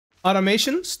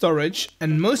Automation, storage,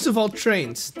 and most of all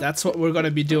trains. That's what we're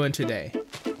gonna be doing today.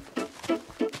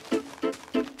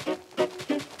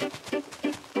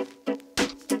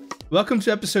 Welcome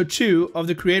to episode 2 of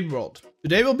the Create World.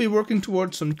 Today we'll be working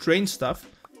towards some train stuff,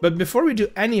 but before we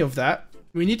do any of that,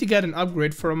 we need to get an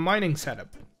upgrade for a mining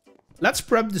setup. Let's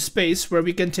prep the space where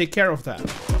we can take care of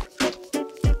that.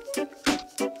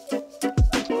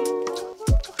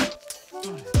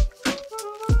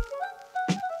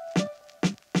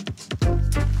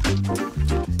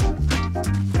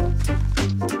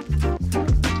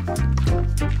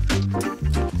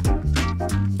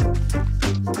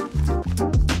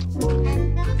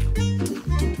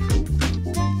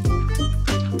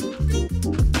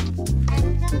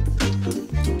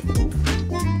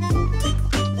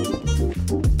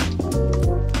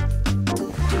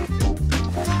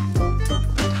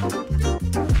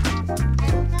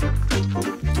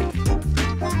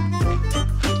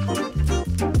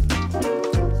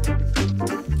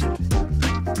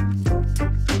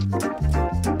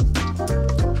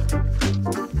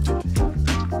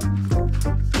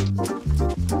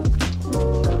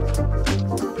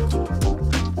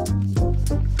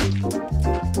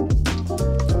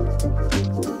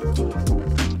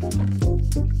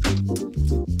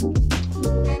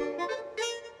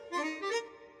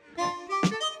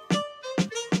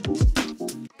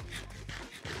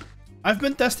 I've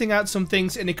been testing out some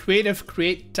things in the creative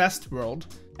create test world,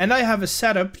 and I have a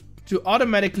setup to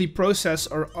automatically process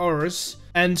our ores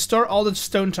and store all the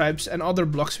stone types and other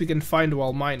blocks we can find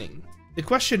while mining. The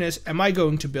question is, am I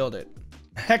going to build it?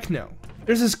 Heck no.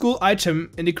 There's this cool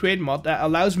item in the create mod that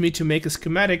allows me to make a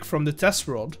schematic from the test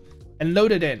world and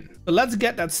load it in. So let's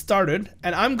get that started,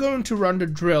 and I'm going to run the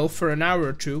drill for an hour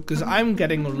or two because I'm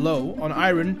getting low on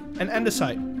iron and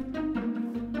andesite.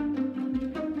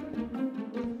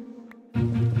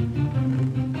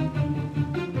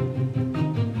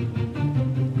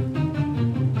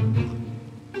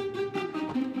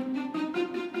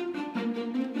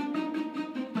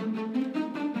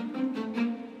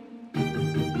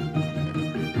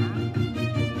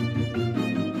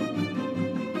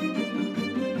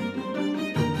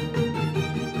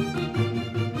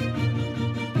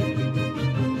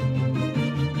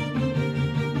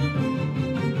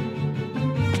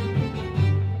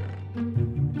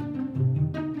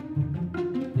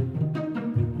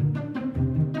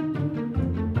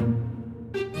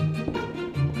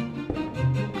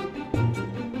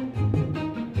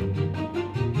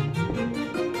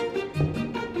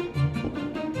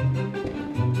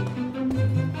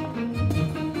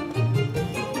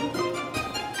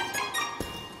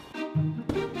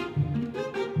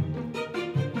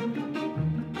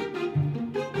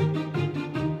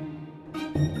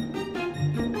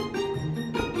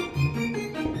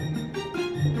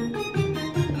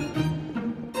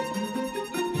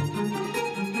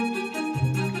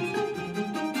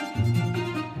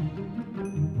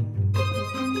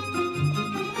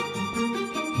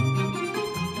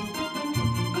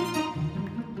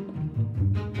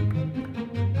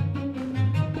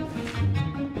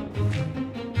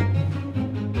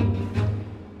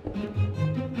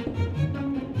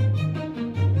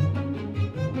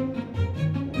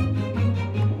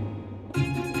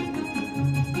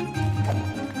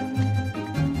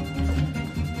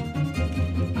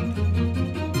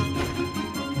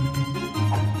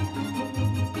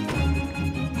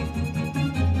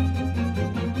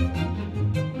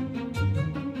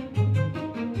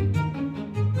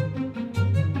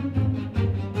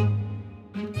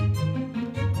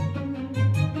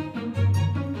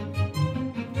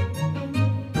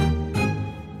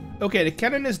 Okay, the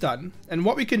cannon is done, and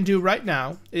what we can do right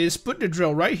now is put the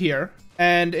drill right here,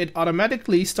 and it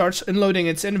automatically starts unloading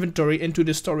its inventory into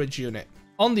the storage unit.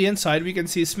 On the inside we can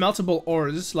see smeltable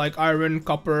ores like iron,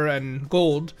 copper and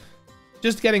gold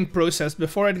just getting processed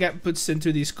before it gets put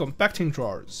into these compacting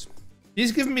drawers.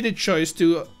 These give me the choice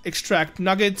to extract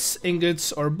nuggets,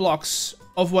 ingots or blocks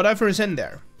of whatever is in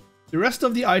there. The rest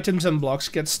of the items and blocks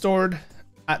get stored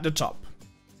at the top.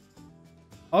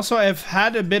 Also, I've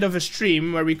had a bit of a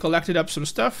stream where we collected up some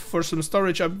stuff for some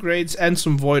storage upgrades and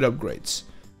some void upgrades.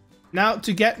 Now,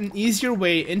 to get an easier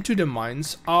way into the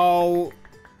mines, I'll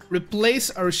replace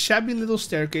our shabby little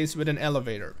staircase with an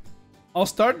elevator. I'll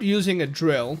start using a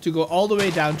drill to go all the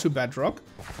way down to bedrock,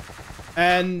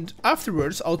 and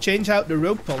afterwards I'll change out the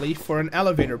rope pulley for an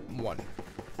elevator one.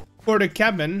 For the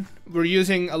cabin, we're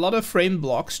using a lot of frame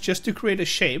blocks just to create a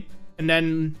shape, and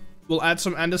then we'll add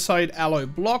some andesite alloy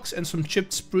blocks and some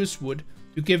chipped spruce wood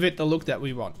to give it the look that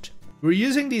we want. We're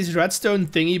using these redstone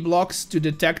thingy blocks to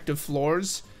detect the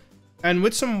floors, And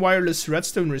with some wireless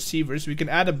redstone receivers, we can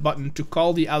add a button to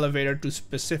call the elevator to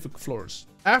specific floors.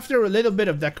 After a little bit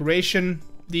of decoration,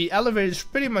 the elevator is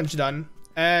pretty much done,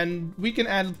 and we can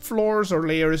add floors or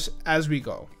layers as we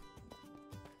go.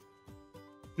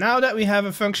 Now that we have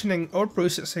a functioning ore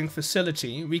processing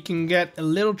facility, we can get a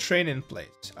little train in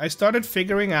place. I started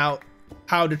figuring out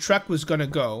how the track was gonna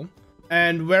go,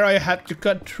 and where I had to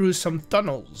cut through some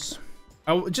tunnels.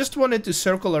 I just wanted to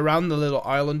circle around the little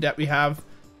island that we have,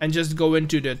 and just go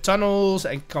into the tunnels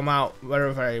and come out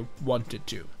wherever I wanted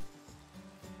to.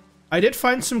 I did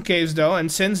find some caves though,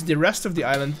 and since the rest of the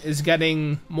island is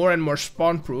getting more and more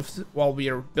spawn-proofed while we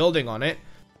are building on it,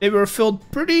 they were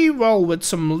filled pretty well with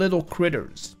some little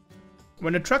critters.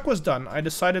 When the track was done, I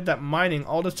decided that mining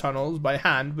all the tunnels by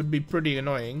hand would be pretty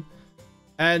annoying,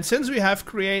 and since we have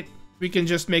Create, we can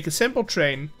just make a simple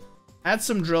train, add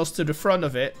some drills to the front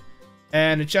of it,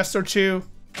 and a chest or two,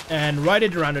 and ride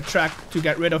it around the track to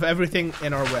get rid of everything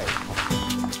in our way.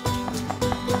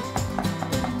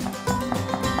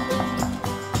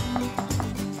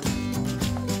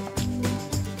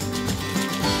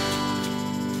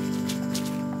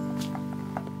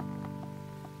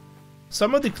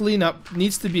 Some of the cleanup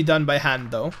needs to be done by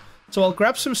hand though, so I'll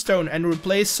grab some stone and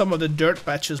replace some of the dirt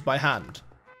patches by hand.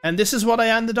 And this is what I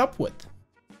ended up with.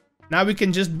 Now we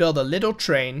can just build a little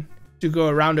train to go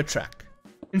around the track.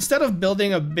 Instead of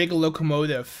building a big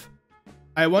locomotive,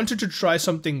 I wanted to try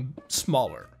something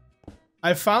smaller.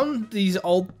 I found these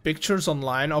old pictures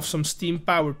online of some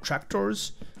steam-powered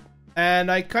tractors,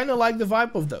 and I kinda like the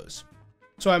vibe of those.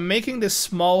 So I'm making this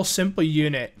small, simple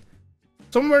unit.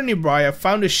 Somewhere nearby I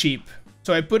found a sheep,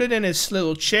 so I put it in its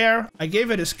little chair, I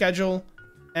gave it a schedule,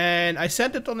 and I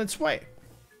sent it on its way.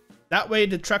 That way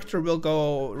the tractor will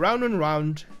go round and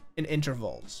round in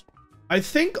intervals. I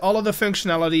think all of the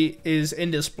functionality is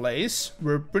in this place.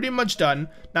 We're pretty much done.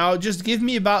 Now just give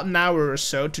me about an hour or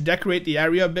so to decorate the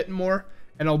area a bit more,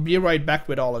 and I'll be right back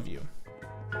with all of you.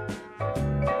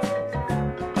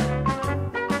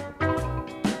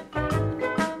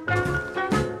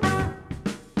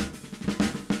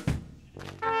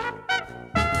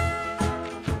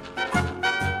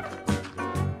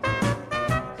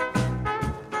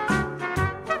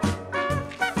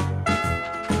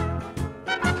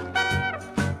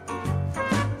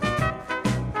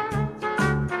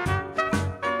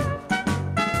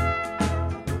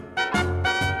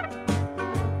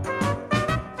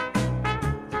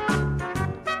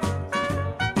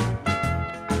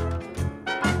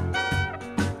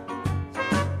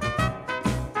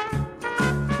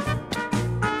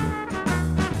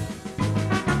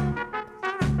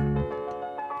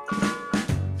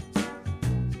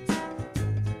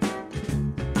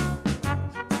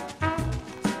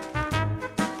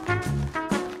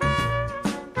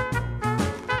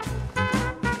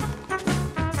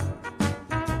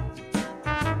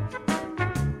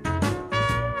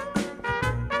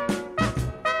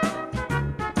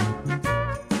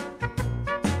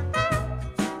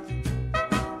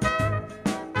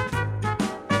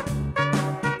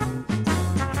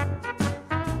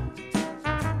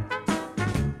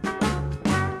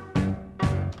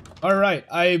 Alright,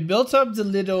 I built up the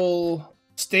little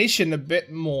station a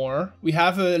bit more. We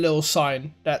have a little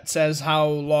sign that says how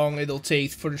long it'll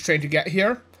take for the train to get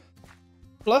here.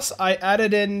 Plus, I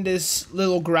added in this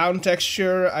little ground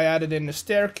texture, I added in the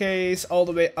staircase all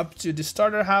the way up to the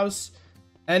starter house.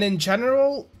 And in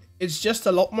general, it's just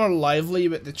a lot more lively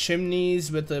with the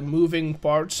chimneys, with the moving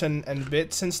parts and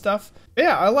bits and stuff. But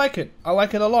yeah, I like it. I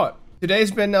like it a lot.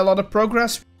 Today's been a lot of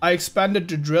progress. I expanded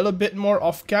the drill a bit more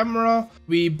off camera.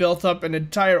 We built up an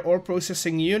entire ore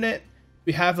processing unit.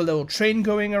 We have a little train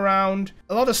going around.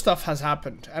 A lot of stuff has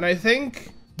happened, and I think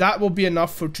that will be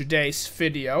enough for today's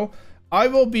video. I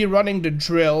will be running the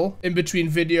drill in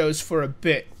between videos for a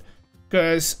bit,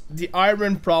 because the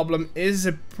iron problem is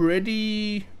a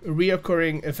pretty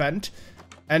reoccurring event,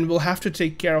 and we'll have to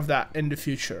take care of that in the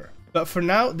future. But for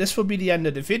now, this will be the end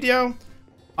of the video.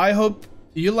 I hope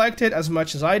you liked it as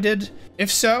much as I did.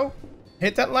 If so,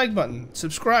 hit that like button,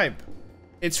 subscribe.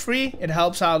 It's free, it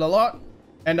helps out a lot,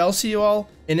 and I'll see you all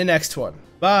in the next one.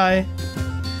 Bye!